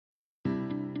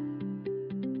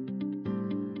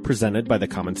Presented by the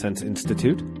Common Sense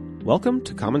Institute, welcome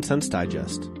to Common Sense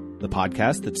Digest, the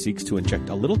podcast that seeks to inject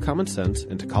a little common sense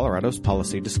into Colorado's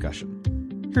policy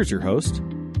discussion. Here's your host,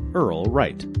 Earl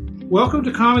Wright. Welcome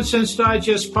to Common Sense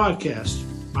Digest podcast.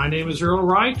 My name is Earl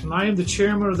Wright, and I am the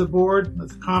chairman of the board of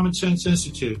the Common Sense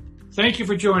Institute. Thank you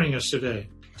for joining us today.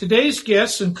 Today's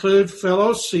guests include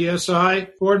fellow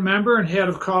CSI board member and head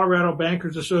of Colorado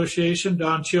Bankers Association,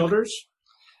 Don Childers,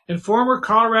 and former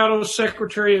Colorado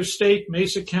Secretary of State,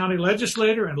 Mesa County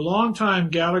legislator, and longtime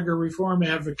Gallagher reform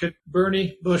advocate,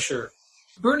 Bernie Buscher.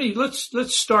 Bernie,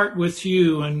 let's start with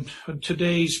you and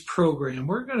today's program.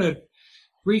 We're going to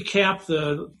recap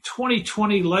the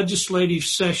 2020 legislative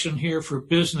session here for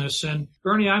business. And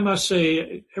Bernie, I must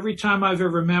say, every time I've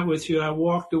ever met with you, I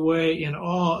walked away in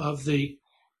awe of the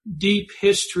deep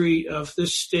history of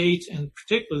this state, and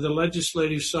particularly the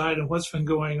legislative side and what's been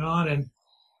going on. And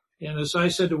as I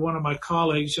said to one of my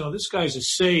colleagues, this guy's a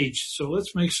sage, so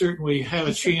let's make certain we have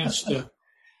a chance to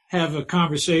have a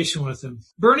conversation with him.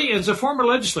 Bernie, as a former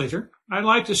legislator, I'd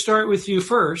like to start with you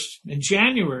first. In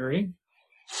January,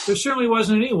 there certainly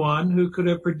wasn't anyone who could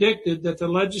have predicted that the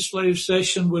legislative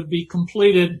session would be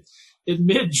completed in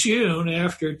mid-June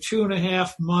after a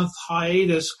 2.5-month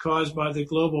hiatus caused by the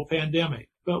global pandemic.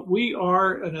 But we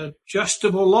are an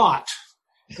adjustable lot,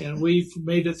 and we've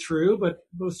made it through, but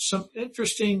with some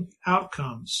interesting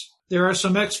outcomes. There are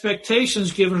some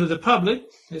expectations given to the public,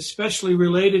 especially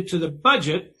related to the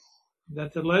budget,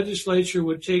 that the legislature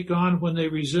would take on when they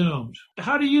resumed.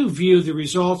 How do you view the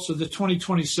results of the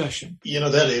 2020 session?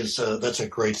 That's a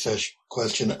great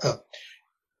question.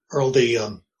 Earl,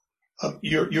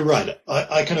 you're right.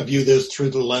 I kind of view this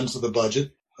through the lens of the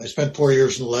budget. I spent 4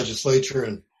 years in the legislature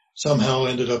and somehow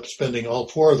ended up spending all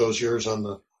 4 of those years on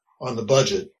the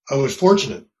budget. I was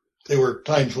fortunate. There were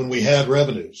times when we had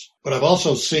revenues, but I've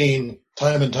also seen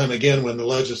time and time again when the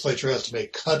legislature has to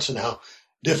make cuts and how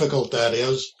difficult that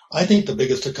is. I think the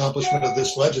biggest accomplishment of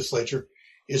this legislature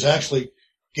is actually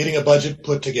getting a budget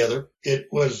put together. It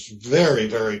was very,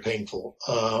 very painful.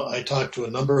 I talked to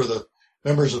a number of the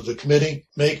members of the committee,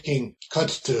 making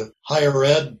cuts to higher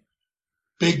ed,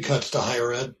 big cuts to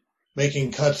higher ed,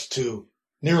 making cuts to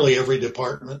nearly every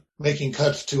department, making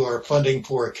cuts to our funding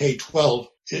for K-12.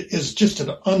 It is just an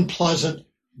unpleasant,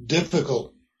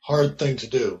 difficult, hard thing to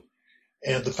do.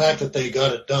 And the fact that they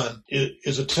got it done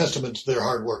is a testament to their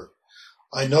hard work.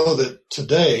 I know that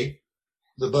today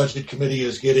the budget committee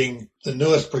is getting the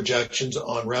newest projections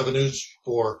on revenues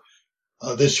for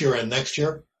this year and next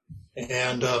year.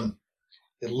 And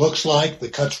it looks like the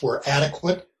cuts were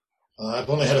adequate.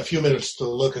 I've only had a few minutes to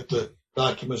look at the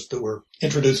documents that were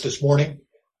introduced this morning,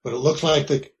 but it looks like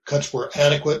the cuts were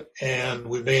adequate, and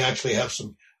we may actually have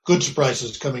some good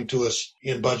surprises coming to us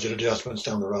in budget adjustments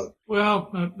down the road. Well,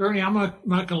 Bernie, I'm not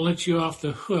going to let you off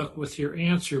the hook with your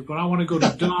answer, but I want to go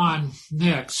to Don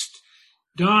next.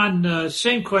 Don,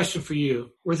 same question for you.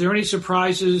 Were there any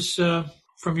surprises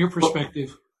from your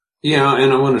perspective? Yeah,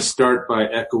 and I want to start by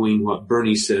echoing what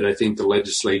Bernie said. I think the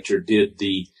legislature did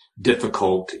the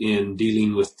difficult in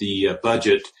dealing with the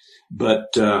budget, but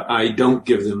I don't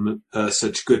give them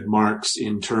such good marks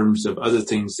in terms of other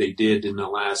things they did in the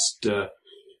last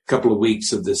couple of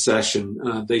weeks of the session.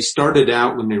 They started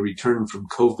out when they returned from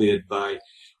COVID by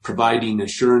providing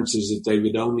assurances that they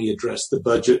would only address the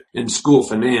budget and school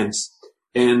finance,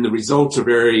 and the results are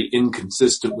very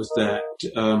inconsistent with that.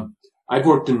 I've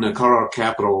worked in the Colorado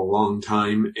Capitol a long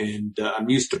time, and I'm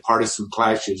used to partisan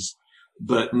clashes,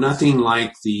 but nothing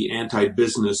like the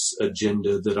anti-business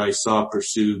agenda that I saw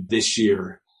pursued this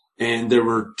year. And there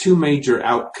were 2 major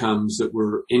outcomes that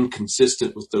were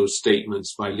inconsistent with those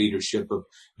statements by leadership of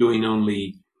doing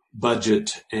only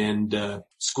budget and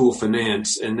school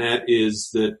finance. And that is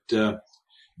that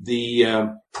the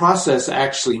process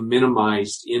actually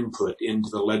minimized input into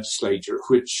the legislature,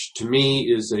 which to me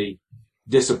is a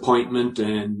disappointment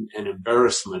and an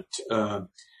embarrassment.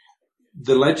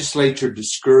 The legislature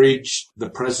discouraged the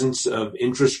presence of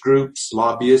interest groups,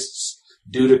 lobbyists,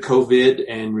 due to COVID,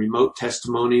 and remote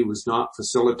testimony was not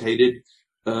facilitated.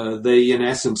 They, in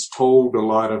essence, told a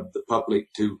lot of the public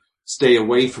to stay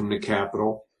away from the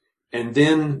Capitol. And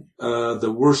then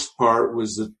the worst part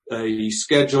was that a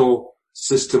schedule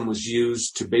system was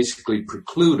used to basically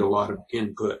preclude a lot of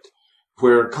input,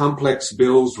 where complex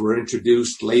bills were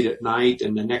introduced late at night,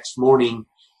 and the next morning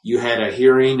you had a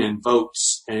hearing and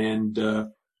votes, and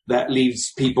that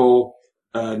leaves people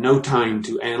no time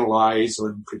to analyze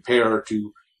and prepare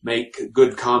to make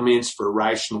good comments for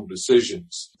rational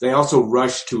decisions. They also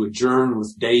rushed to adjourn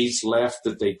with days left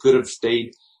that they could have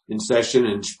stayed in session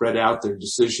and spread out their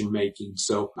decision making.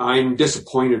 So I'm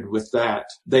disappointed with that.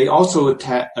 They also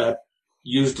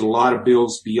used a lot of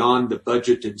bills beyond the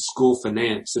budget and school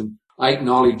finance. And I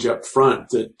acknowledge up front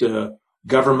that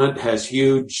government has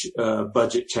huge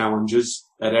budget challenges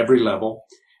at every level.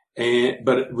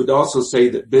 But it would also say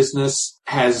that business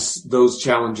has those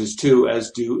challenges too,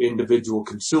 as do individual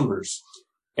consumers.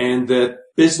 And that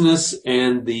business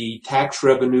and the tax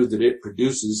revenue that it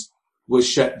produces was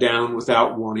shut down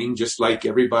without warning, just like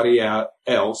everybody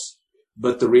else.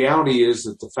 But the reality is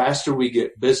that the faster we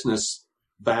get business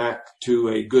back to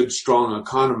a good, strong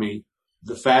economy,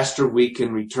 the faster we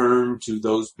can return to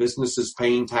those businesses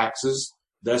paying taxes,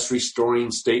 thus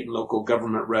restoring state and local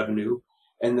government revenue,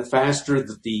 and the faster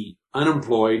that the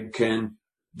unemployed can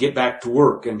get back to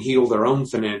work and heal their own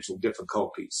financial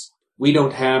difficulties. We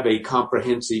don't have a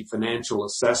comprehensive financial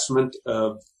assessment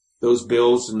of those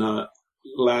bills in the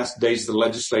last days of the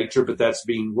legislature, but that's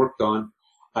being worked on.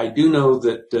 I do know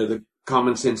that the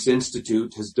Common Sense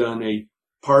Institute has done a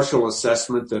partial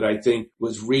assessment that I think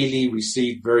was really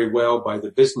received very well by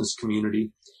the business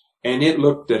community. And it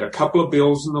looked at a couple of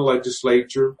bills in the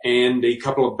legislature and a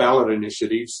couple of ballot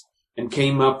initiatives and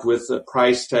came up with a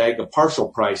price tag, a partial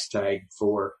price tag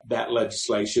for that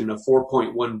legislation of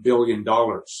 $4.1 billion.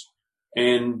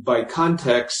 And by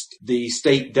context, the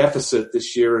state deficit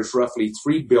this year is roughly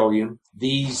 $3 billion.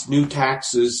 These new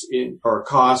taxes or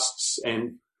costs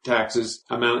and taxes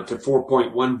amount to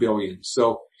 $4.1 billion.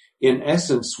 So in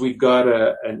essence, we've got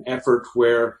an effort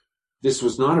where this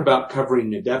was not about covering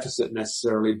the deficit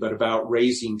necessarily, but about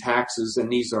raising taxes.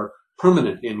 And these are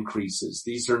permanent increases.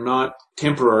 These are not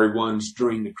temporary ones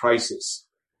during the crisis.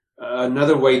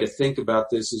 Another way to think about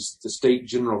this is the state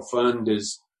general fund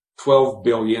is $12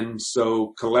 billion.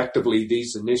 So collectively,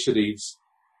 these initiatives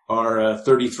are a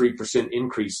 33%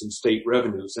 increase in state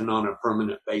revenues and on a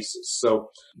permanent basis. So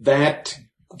that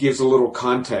gives a little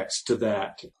context to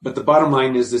that. But the bottom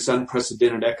line is this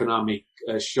unprecedented economic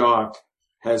shock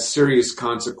has serious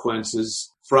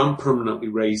consequences from permanently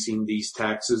raising these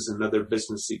taxes and other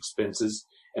business expenses.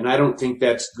 And I don't think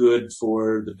that's good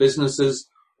for the businesses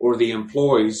or the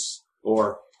employees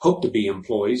or hope to be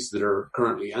employees that are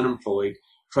currently unemployed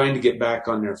trying to get back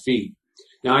on their feet.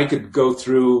 Now, I could go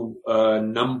through a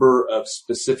number of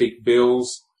specific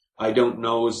bills. I don't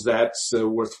know if that's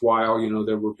worthwhile. You know,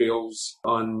 there were bills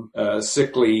on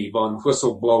sick leave, on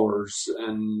whistleblowers,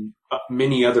 and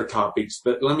many other topics.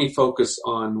 But let me focus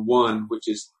on one, which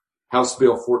is House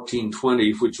Bill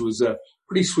 1420, which was a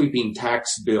pretty sweeping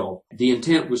tax bill. The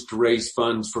intent was to raise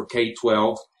funds for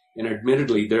K-12, and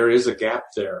admittedly, there is a gap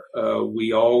there.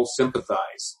 We all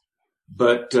sympathize.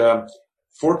 But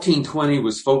 1420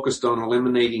 was focused on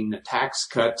eliminating the tax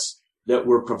cuts that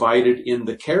were provided in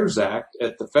the CARES Act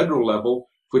at the federal level,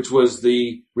 which was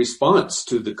the response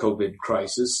to the COVID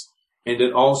crisis. And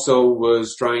it also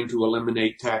was trying to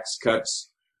eliminate tax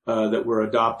cuts that were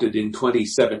adopted in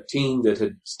 2017 that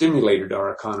had stimulated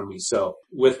our economy. So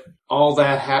with all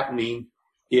that happening,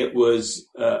 it was,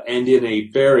 and in a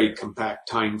very compact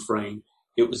time frame,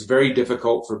 it was very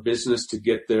difficult for business to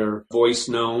get their voice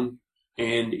known.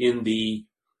 And in the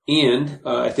end,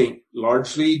 I think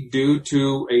largely due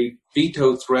to a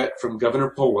veto threat from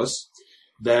Governor Polis,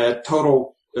 the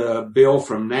total bill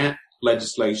from that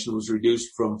legislation was reduced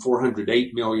from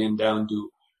 $408 million down to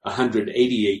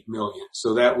 $188 million.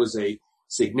 So that was a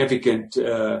significant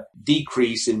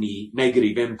decrease in the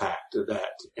negative impact of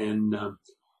that. And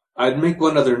I'd make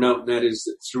one other note, and that is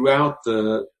that throughout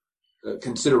the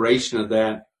consideration of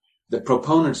that, the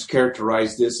proponents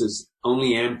characterize this as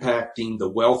only impacting the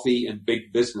wealthy and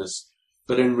big business.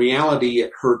 But in reality,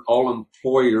 it hurt all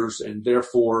employers and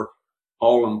therefore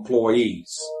all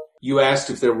employees. You asked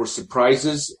if there were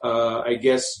surprises. I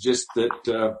guess just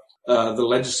that the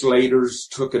legislators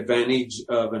took advantage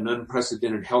of an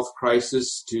unprecedented health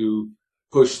crisis to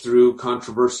push through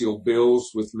controversial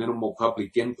bills with minimal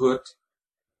public input.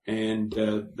 And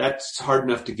that's hard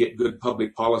enough to get good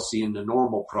public policy in the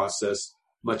normal process,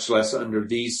 much less under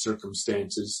these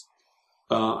circumstances.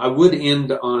 I would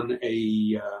end on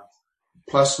a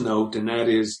plus note, and that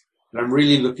is that I'm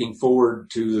really looking forward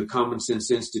to the Common Sense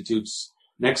Institute's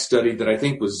next study that I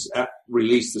think was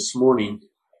released this morning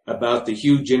about the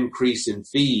huge increase in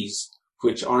fees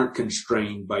which aren't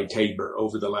constrained by Tabor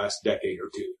over the last decade or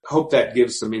two. Hope that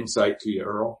gives some insight to you,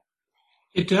 Earl.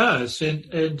 It does. And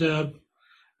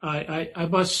I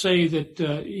must say that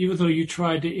even though you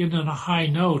tried to end on a high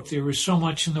note, there was so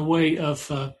much in the way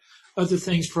of other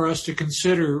things for us to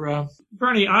consider.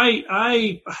 Bernie,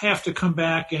 I have to come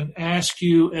back and ask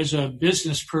you as a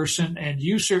business person, and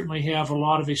you certainly have a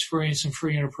lot of experience in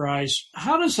free enterprise.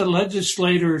 How does a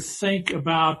legislator think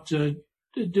about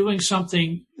doing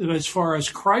something as far as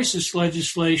crisis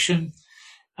legislation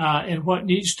and what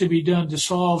needs to be done to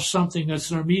solve something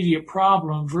that's an immediate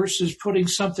problem versus putting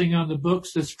something on the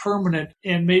books that's permanent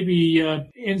and maybe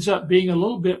ends up being a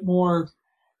little bit more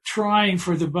trying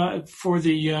for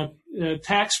the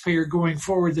taxpayer going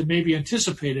forward than maybe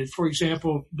anticipated. For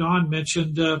example, Don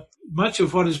mentioned much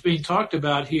of what is being talked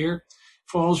about here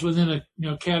falls within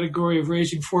a category of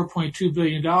raising $4.2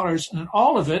 billion, and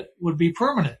all of it would be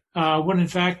permanent. When in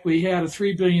fact we had a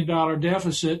 $3 billion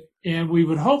deficit, and we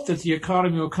would hope that the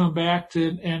economy will come back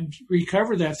and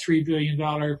recover that $3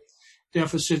 billion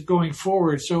deficit going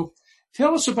forward. So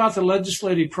tell us about the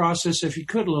legislative process, if you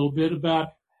could, a little bit about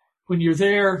when you're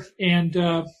there and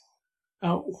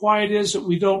why it is that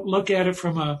we don't look at it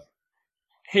from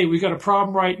hey, we got a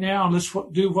problem right now, and let's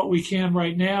do what we can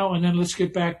right now, and then let's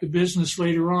get back to business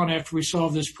later on after we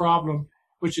solve this problem,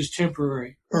 which is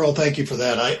temporary. Earl, thank you for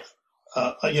that.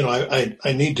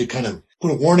 I need to kind of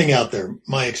put a warning out there.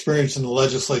 My experience in the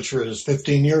legislature is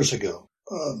 15 years ago.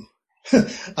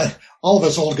 All of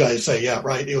us old guys say, yeah,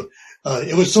 right.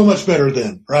 It was so much better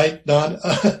then, right, Don?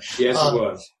 Yes, it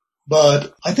was.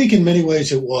 But I think in many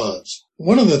ways it was.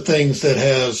 One of the things that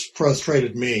has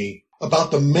frustrated me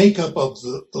about the makeup of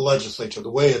the legislature,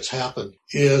 the way it's happened,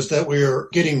 is that we're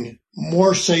getting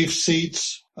more safe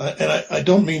seats. And I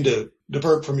don't mean to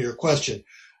divert from your question,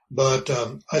 but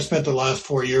I spent the last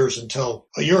 4 years until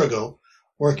a year ago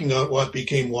working on what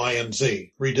became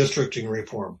Y&Z, redistricting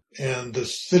reform. And the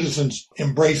citizens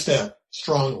embraced that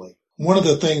strongly. One of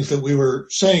the things that we were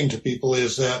saying to people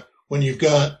is that when you've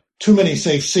got too many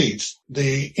safe seats,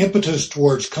 the impetus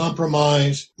towards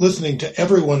compromise, listening to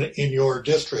everyone in your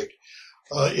district,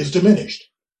 is diminished.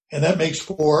 And that makes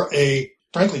for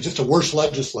frankly, just a worse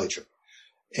legislature.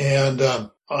 And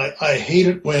I hate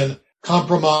it when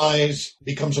compromise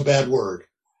becomes a bad word,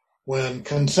 when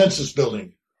consensus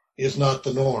building is not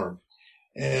the norm.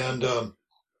 And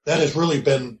that has really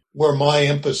been where my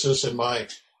emphasis and my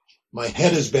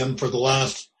head has been for the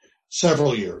last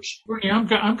several years. Bernie, I'm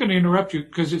going to interrupt you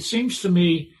because it seems to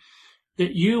me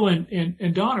that you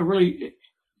and Don are really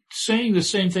saying the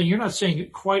same thing. You're not saying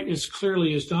it quite as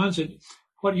clearly as Don said.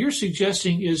 What you're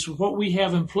suggesting is what we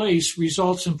have in place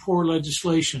results in poor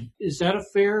legislation. Is that a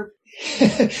fair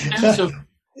sense of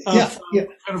kind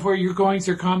of where you're going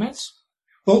through comments?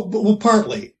 Well,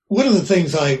 partly. One of the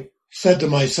things I said to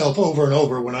myself over and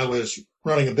over when I was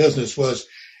running a business was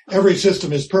every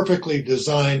system is perfectly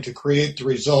designed to create the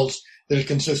results that it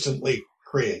consistently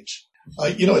creates.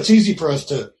 It's easy for us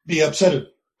to be upset at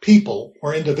people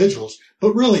or individuals,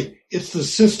 but really it's the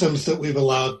systems that we've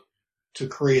allowed to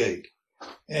create.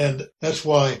 And that's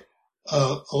why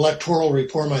electoral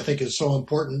reform, I think, is so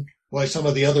important, why some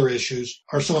of the other issues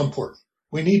are so important.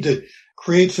 We need to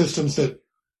create systems that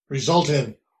result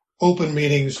in open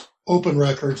meetings, open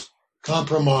records,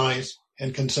 compromise,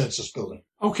 and consensus building.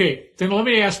 Okay, then let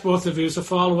me ask both of you as a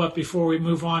follow-up before we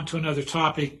move on to another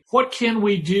topic. What can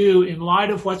we do in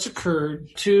light of what's occurred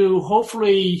to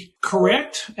hopefully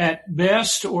correct at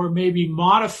best or maybe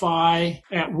modify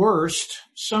at worst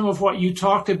some of what you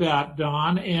talked about,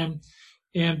 Don?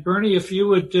 And Bernie, if you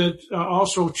would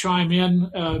also chime in,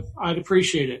 I'd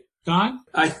appreciate it. Don?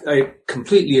 I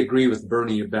completely agree with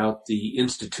Bernie about the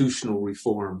institutional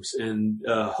reforms, and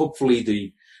hopefully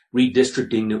the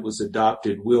redistricting that was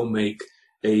adopted will make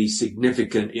a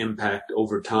significant impact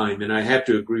over time. And I have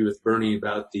to agree with Bernie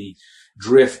about the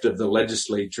drift of the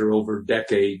legislature over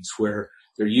decades, where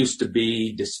there used to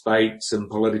be, despite some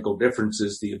political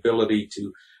differences, the ability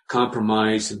to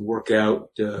compromise and work out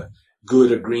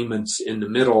good agreements in the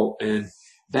middle. And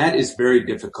that is very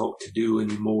difficult to do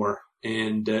anymore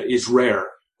and is rare,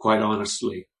 quite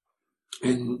honestly.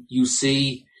 And you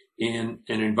see in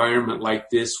an environment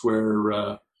like this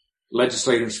where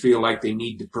legislators feel like they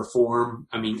need to perform.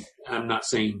 I mean, I'm not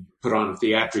saying put on a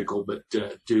theatrical, but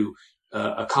to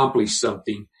accomplish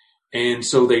something. And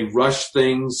so they rush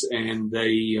things and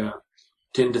they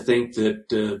tend to think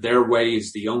that their way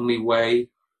is the only way.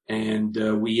 And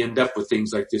we end up with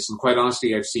things like this. And quite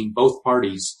honestly, I've seen both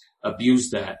parties abuse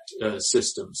that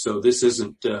system. So this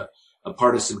isn't a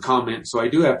partisan comment. So I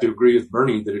do have to agree with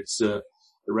Bernie that it's a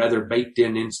rather baked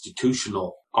in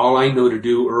institutional. All I know to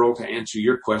do, Earl, to answer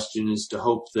your question is to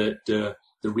hope that the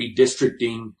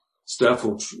redistricting stuff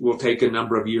will take a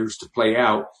number of years to play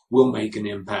out, will make an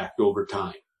impact over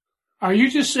time. Are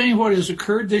you just saying what has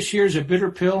occurred this year is a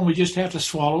bitter pill and we just have to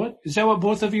swallow it? Is that what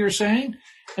both of you are saying?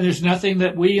 And there's nothing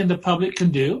that we in the public can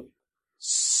do?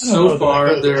 So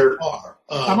far, there are.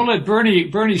 I'm going to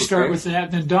let Bernie start with that,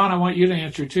 and then Don, I want you to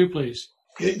answer too, please.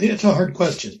 It's a hard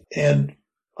question. And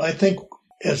I think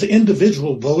as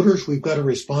individual voters, we've got a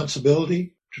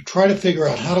responsibility to try to figure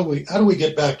out how do we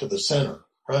get back to the center,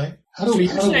 right? So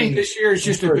you're saying this year is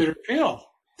just a bitter pill.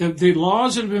 The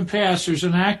laws that have been passed, there's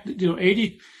an act,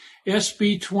 SB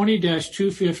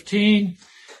 20-215,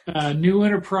 new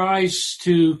enterprise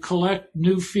to collect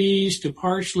new fees to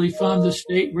partially fund the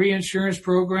state reinsurance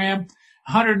program,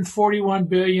 $141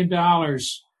 billion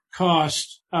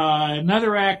cost.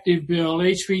 Another active bill,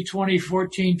 HB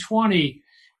 2014-20,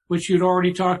 which you'd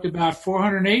already talked about,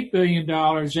 $408 billion.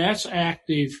 That's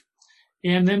active.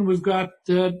 And then we've got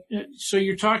so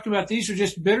you're talking about these are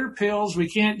just bitter pills. We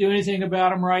can't do anything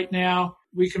about them right now.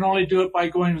 We can only do it by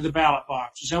going to the ballot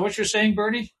box. Is that what you're saying,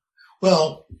 Bernie?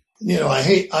 Well, I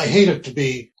hate it to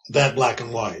be that black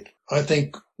and white. I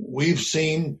think we've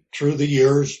seen through the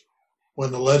years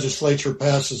when the legislature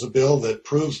passes a bill that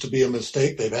proves to be a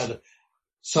mistake, they've had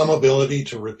some ability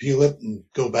to repeal it and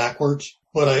go backwards.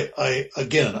 But I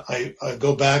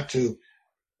go back to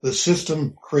the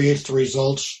system creates the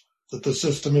results that the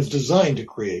system is designed to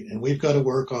create. And we've got to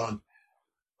work on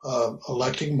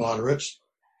electing moderates,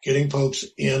 getting folks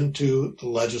into the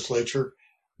legislature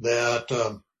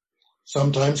that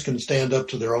sometimes can stand up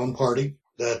to their own party,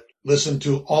 that listen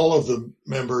to all of the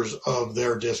members of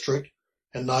their district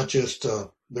and not just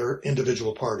their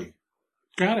individual party.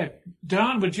 Got it.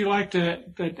 Don, would you like to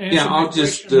answer? Yeah, I'll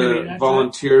just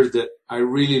volunteer that I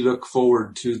really look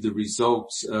forward to the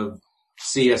results of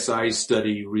CSI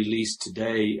study released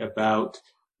today about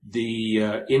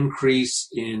the increase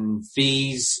in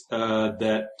fees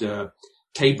that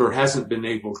Tabor hasn't been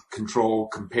able to control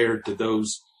compared to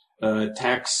those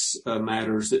tax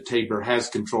matters that Tabor has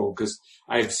controlled, because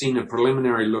I've seen a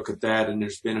preliminary look at that and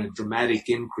there's been a dramatic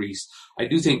increase. I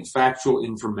do think factual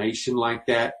information like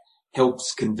that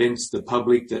helps convince the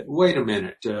public that, wait a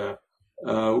minute,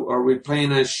 are we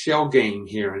playing a shell game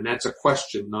here? And that's a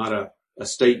question, not a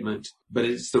statement, but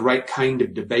it's the right kind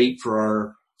of debate for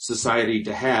our society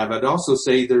to have. I'd also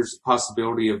say there's a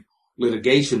possibility of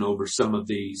litigation over some of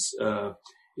these.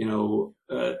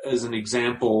 As an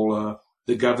example,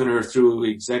 the governor, through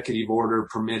executive order,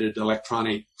 permitted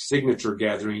electronic signature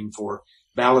gathering for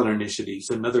ballot initiatives,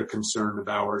 another concern of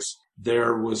ours.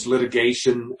 There was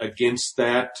litigation against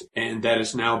that, and that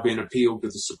has now been appealed to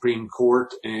the Supreme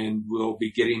Court, and we'll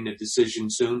be getting a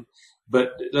decision soon.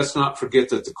 But let's not forget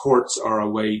that the courts are a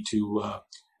way to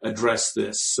address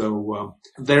this. So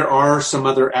there are some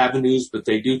other avenues, but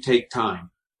they do take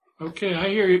time. Okay, I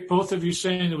hear you, both of you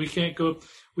saying that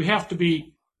we have to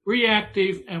be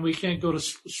reactive and we can't go to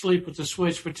sleep with the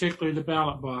switch, particularly the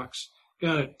ballot box.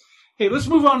 Got it. Hey, let's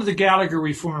move on to the Gallagher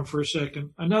reform for a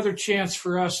second. Another chance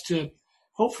for us to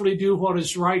hopefully do what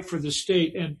is right for the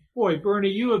state. And boy, Bernie,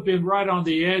 you have been right on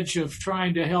the edge of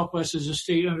trying to help us as a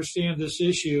state understand this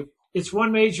issue. It's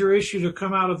one major issue to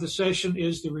come out of the session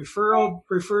is the referral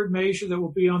preferred measure that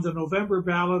will be on the November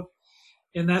ballot,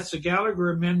 and that's the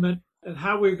Gallagher Amendment and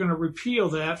how we're going to repeal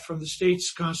that from the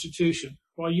state's constitution.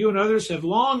 While you and others have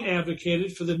long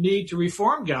advocated for the need to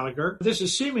reform Gallagher, this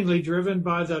is seemingly driven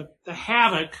by the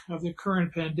havoc of the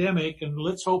current pandemic, and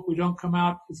let's hope we don't come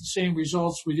out with the same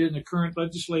results we did in the current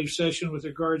legislative session with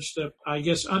regards to,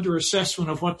 underassessment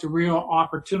of what the real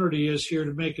opportunity is here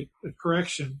to make a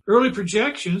correction. Early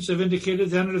projections have indicated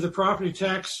that under the property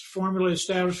tax formula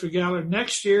established for Gallagher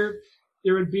next year,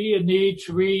 there would be a need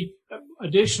to read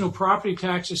additional property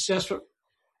tax assessment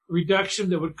reduction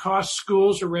that would cost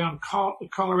schools around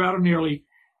Colorado nearly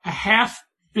 $500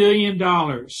 million,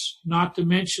 not to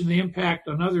mention the impact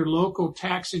on other local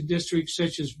taxing districts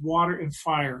such as water and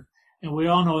fire. And we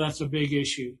all know that's a big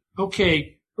issue.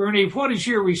 Okay, Bernie, what is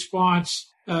your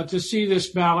response to see this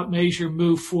ballot measure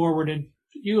move forward? And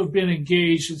you have been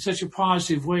engaged in such a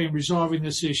positive way in resolving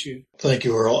this issue. Thank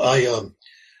you, Earl.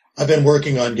 I've been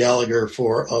working on Gallagher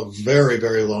for a very,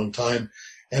 very long time.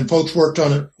 And folks worked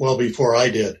on it well before I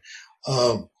did.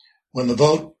 When the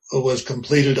vote was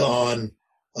completed on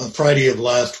Friday of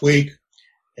last week,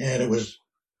 and it was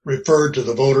referred to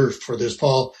the voters for this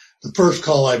fall, the first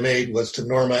call I made was to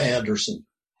Norma Anderson.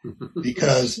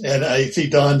 And I see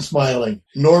Don smiling.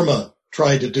 Norma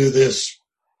tried to do this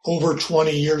over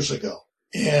 20 years ago.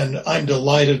 And I'm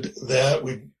delighted that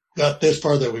we've got this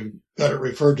far, that we've got it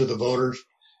referred to the voters.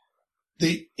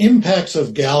 The impacts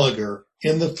of Gallagher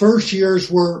in the first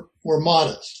years were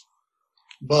modest,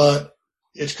 but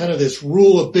it's kind of this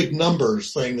rule of big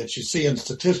numbers thing that you see in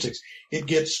statistics. It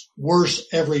gets worse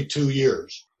every 2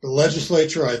 years. The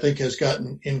legislature, I think, has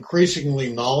gotten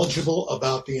increasingly knowledgeable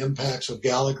about the impacts of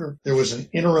Gallagher. There was an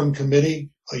interim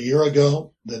committee a year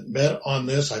ago that met on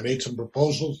this. I made some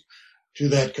proposals to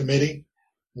that committee.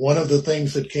 One of the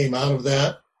things that came out of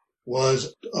that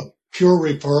was a pure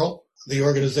referral. The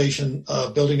organization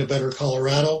Building a Better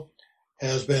Colorado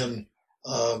has been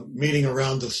meeting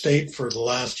around the state for the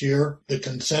last year. The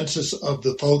consensus of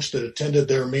the folks that attended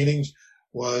their meetings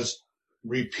was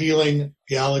repealing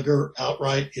Gallagher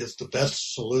outright is the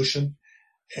best solution,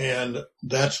 and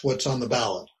that's what's on the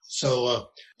ballot. So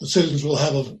the citizens will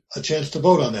have a chance to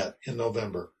vote on that in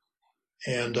November,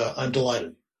 and I'm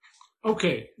delighted.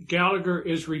 Okay, Gallagher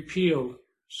is repealed.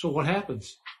 So what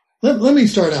happens? Let me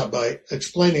start out by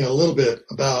explaining a little bit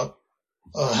about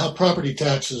how property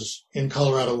taxes in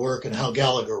Colorado work and how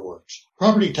Gallagher works.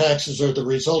 Property taxes are the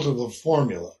result of a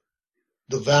formula.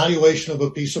 The valuation of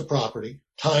a piece of property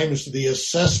times the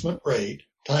assessment rate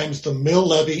times the mill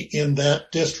levy in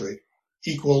that district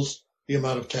equals the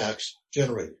amount of tax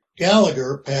generated.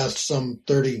 Gallagher, passed some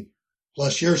 30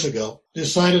 plus years ago,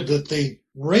 decided that the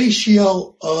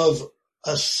ratio of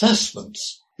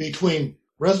assessments between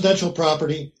residential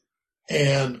property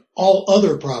and all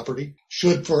other property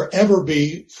should forever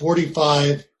be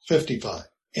 45-55.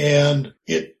 And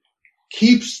it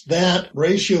keeps that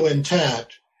ratio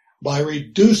intact by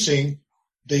reducing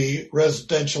the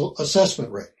residential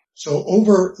assessment rate. So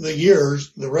over the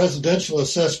years, the residential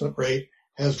assessment rate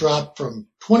has dropped from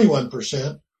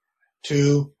 21%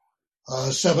 to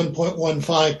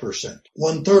 7.15%,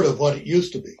 1/3 of what it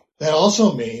used to be. That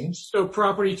also means... So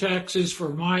property taxes for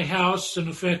my house, in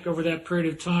effect, over that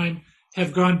period of time,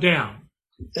 have gone down.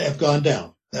 They have gone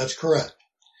down. That's correct.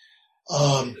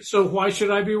 So why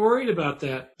should I be worried about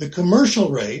that? The commercial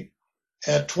rate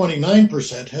at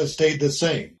 29% has stayed the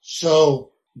same.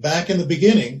 So back in the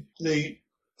beginning, the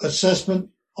assessment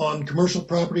on commercial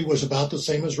property was about the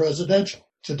same as residential.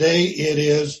 Today, it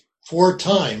is 4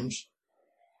 times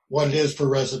what it is for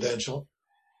residential.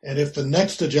 And if the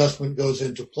next adjustment goes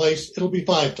into place, it'll be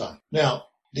 5 times. Now,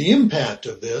 the impact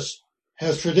of this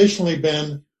has traditionally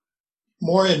been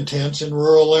more intense in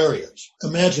rural areas.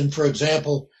 Imagine, for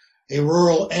example, a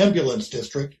rural ambulance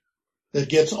district that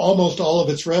gets almost all of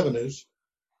its revenues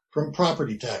from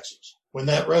property taxes. When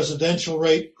that residential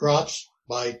rate drops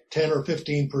by 10 or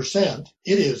 15%,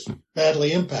 it is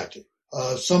badly impacted.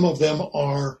 Some of them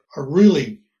are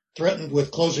really threatened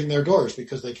with closing their doors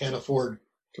because they can't afford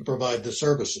to provide the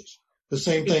services. The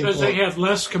same thing because they have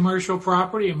less commercial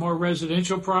property and more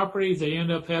residential property. They end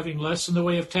up having less in the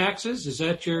way of taxes. Is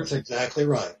that your? That's exactly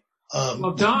right.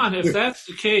 Well, Don, if that's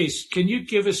the case, can you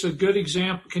give us a good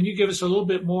example? Can you give us a little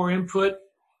bit more input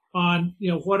on,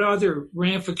 what other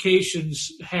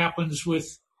ramifications happens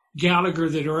with Gallagher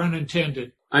that are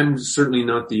unintended? I'm certainly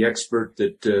not the expert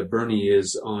that Bernie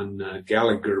is on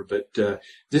Gallagher, but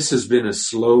this has been a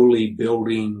slowly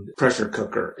building pressure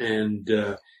cooker, and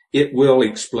it will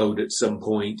explode at some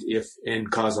point and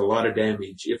cause a lot of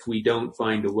damage if we don't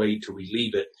find a way to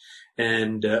relieve it.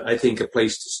 And I think a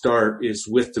place to start is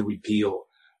with the repeal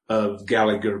of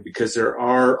Gallagher, because there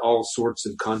are all sorts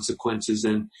of consequences.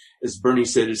 And as Bernie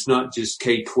said, it's not just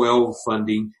K-12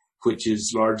 funding, which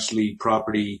is largely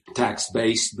property tax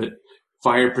based, but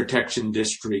fire protection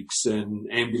districts and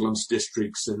ambulance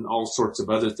districts and all sorts of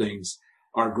other things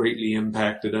are greatly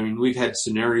impacted. I mean, we've had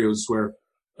scenarios where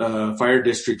fire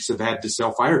districts have had to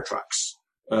sell fire trucks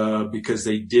because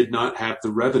they did not have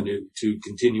the revenue to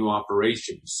continue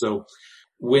operations. So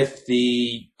with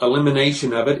the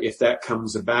elimination of it, if that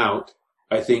comes about,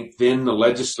 I think then the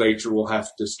legislature will have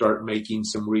to start making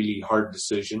some really hard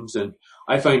decisions. And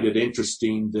I find it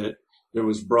interesting that there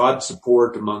was broad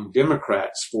support among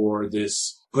Democrats for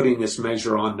this, putting this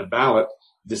measure on the ballot,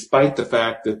 despite the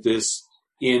fact that this,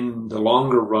 in the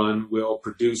longer run, will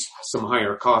produce some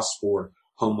higher costs for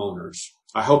homeowners.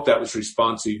 I hope that was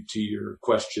responsive to your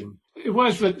question. It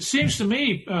was, but it seems to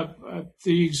me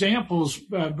the examples,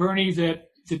 Bernie, that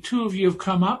the two of you have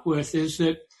come up with is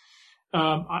that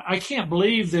I can't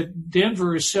believe that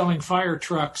Denver is selling fire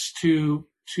trucks to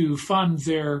fund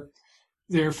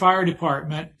their fire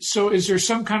department. So is there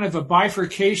some kind of a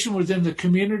bifurcation within the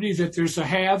community that there's the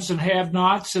haves and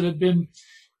have-nots that have been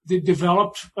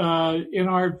developed in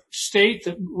our state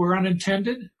that were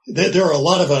unintended? There are a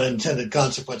lot of unintended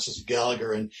consequences of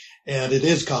Gallagher, and it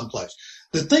is complex.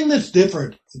 The thing that's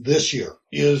different this year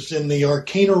is in the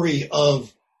arcanery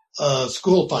of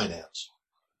school finance.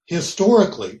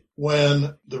 Historically,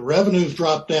 when the revenues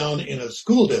drop down in a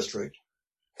school district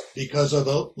because of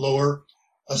a lower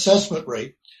assessment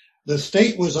rate, the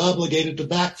state was obligated to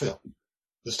backfill.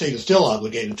 The state is still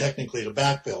obligated technically to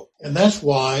backfill. And that's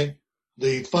why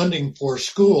the funding for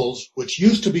schools, which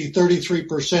used to be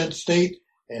 33% state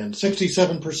and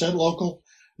 67% local,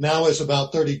 now is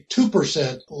about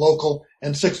 32% local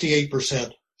and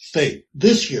 68% state.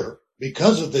 This year,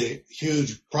 because of the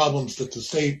huge problems that the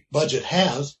state budget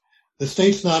has, the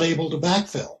state's not able to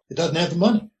backfill. It doesn't have the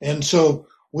money. And so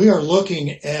we are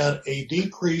looking at a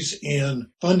decrease in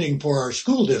funding for our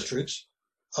school districts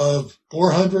of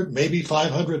 $400, maybe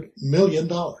 $500 million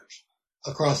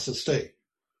across the state.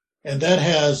 And that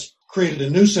has created a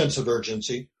new sense of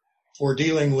urgency for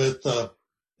dealing with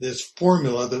this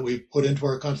formula that we've put into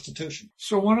our Constitution.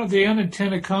 So one of the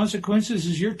unintended consequences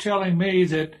is you're telling me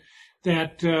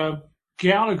that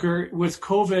Gallagher with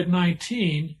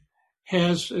COVID-19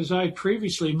 has, as I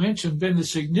previously mentioned, been a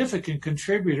significant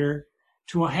contributor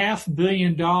to $500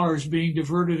 million being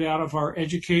diverted out of our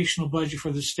educational budget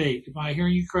for the state. Am I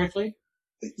hearing you correctly?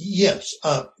 Yes.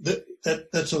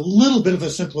 That's a little bit of a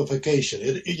simplification.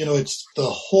 It's the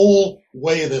whole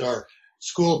way that our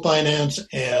school finance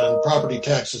and property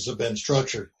taxes have been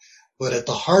structured. But at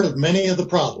the heart of many of the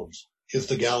problems is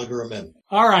the Gallagher Amendment.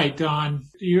 All right, Don,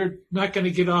 you're not going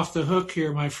to get off the hook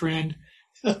here, my friend.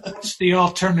 What's the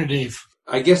alternative?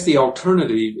 I guess the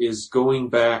alternative is going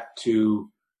back to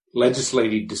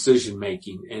legislative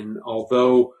decision-making. And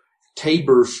although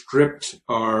Tabor stripped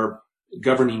our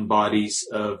governing bodies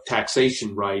of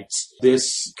taxation rights,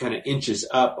 this kind of inches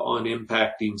up on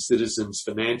impacting citizens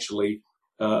financially,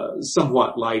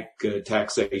 somewhat like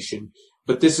taxation.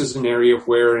 But this is an area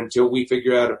where until we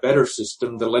figure out a better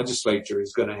system, the legislature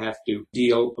is going to have to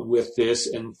deal with this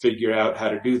and figure out how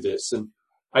to do this. And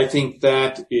I think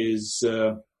that is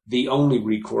the only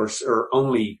recourse or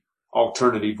only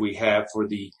alternative we have for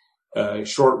the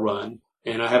short run.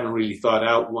 And I haven't really thought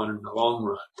out one in the long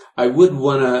run. I would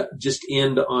want to just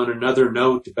end on another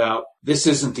note about this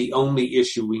isn't the only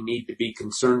issue we need to be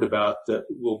concerned about that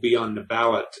will be on the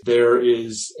ballot. There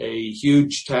is a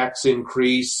huge tax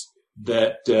increase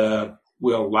that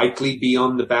will likely be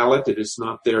on the ballot. It is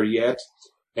not there yet.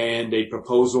 And a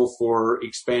proposal for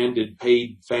expanded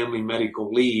paid family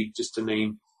medical leave, just to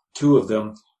name two of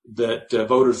them, that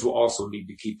voters will also need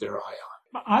to keep their eye on.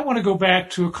 I want to go back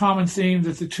to a common theme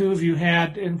that the two of you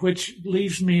had, and which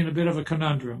leaves me in a bit of a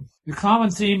conundrum. The common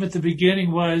theme at the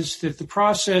beginning was that the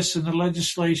process and the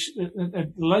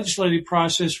legislative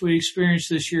process we experienced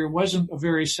this year wasn't a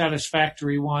very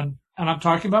satisfactory one. And I'm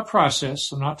talking about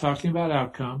process. I'm not talking about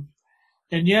outcome.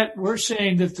 And yet we're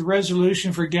saying that the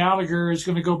resolution for Gallagher is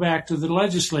going to go back to the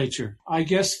legislature. I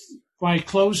guess my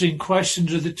closing question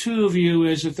to the two of you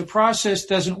is if the process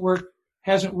hasn't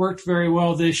worked very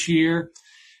well this year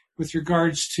with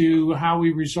regards to how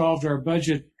we resolved our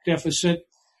budget deficit,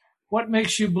 what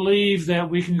makes you believe that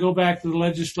we can go back to the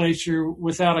legislature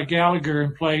without a Gallagher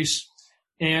in place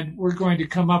and we're going to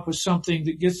come up with something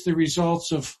that gets the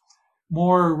results of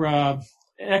more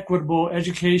equitable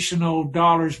educational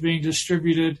dollars being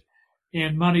distributed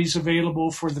and monies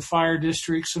available for the fire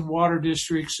districts and water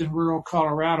districts in rural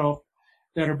Colorado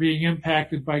that are being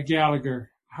impacted by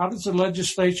Gallagher? How does the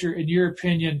legislature, in your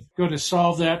opinion, go to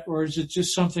solve that, or is it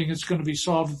just something that's going to be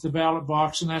solved at the ballot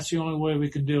box and that's the only way we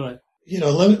can do it?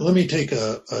 Let me take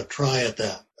a try at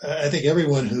that. I think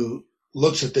everyone who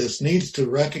looks at this needs to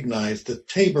recognize that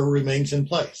Tabor remains in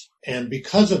place. And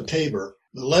because of Tabor,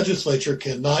 the legislature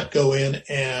cannot go in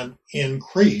and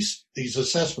increase these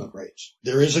assessment rates.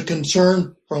 There is a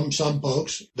concern from some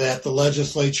folks that the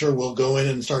legislature will go in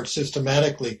and start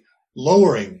systematically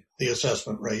lowering the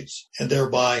assessment rates and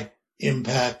thereby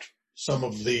impact some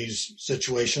of these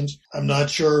situations. I'm not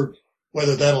sure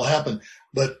whether that'll happen,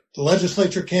 but the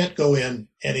legislature can't go in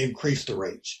and increase the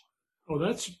rates. Well,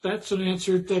 that's an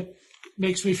answer that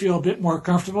makes me feel a bit more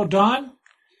comfortable. Don,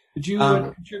 did you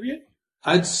contribute?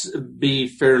 I'd be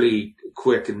fairly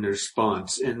quick in the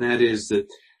response, and that is that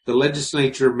the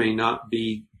legislature may not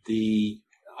be the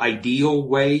ideal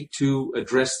way to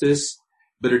address this,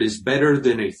 but it is better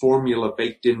than a formula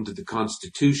baked into the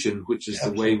Constitution, which is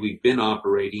the way we've been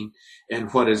operating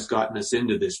and what has gotten us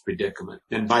into this predicament.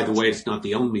 And by the way, it's not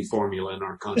the only formula in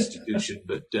our Constitution,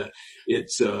 but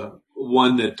it's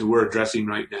one that we're addressing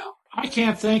right now. I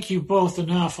can't thank you both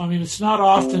enough. I mean, it's not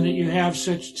often that you have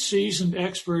such seasoned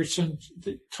experts in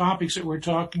the topics that we're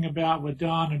talking about with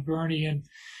Don and Bernie. And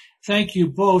thank you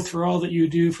both for all that you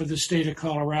do for the state of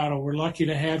Colorado. We're lucky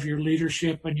to have your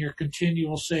leadership and your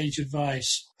continual sage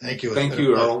advice. Thank you. Thank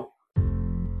you, Earl.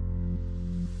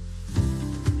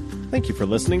 Thank you for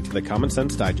listening to the Common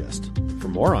Sense Digest. For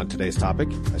more on today's topic,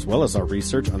 as well as our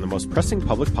research on the most pressing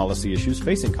public policy issues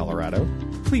facing Colorado,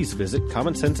 please visit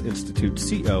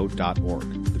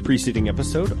commonsenseinstituteco.org. The preceding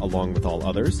episode, along with all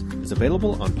others, is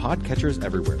available on podcatchers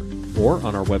everywhere or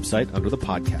on our website under the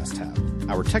podcast tab.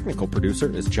 Our technical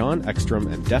producer is John Ekstrom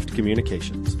and Deft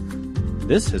Communications.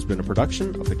 This has been a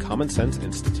production of the Common Sense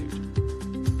Institute.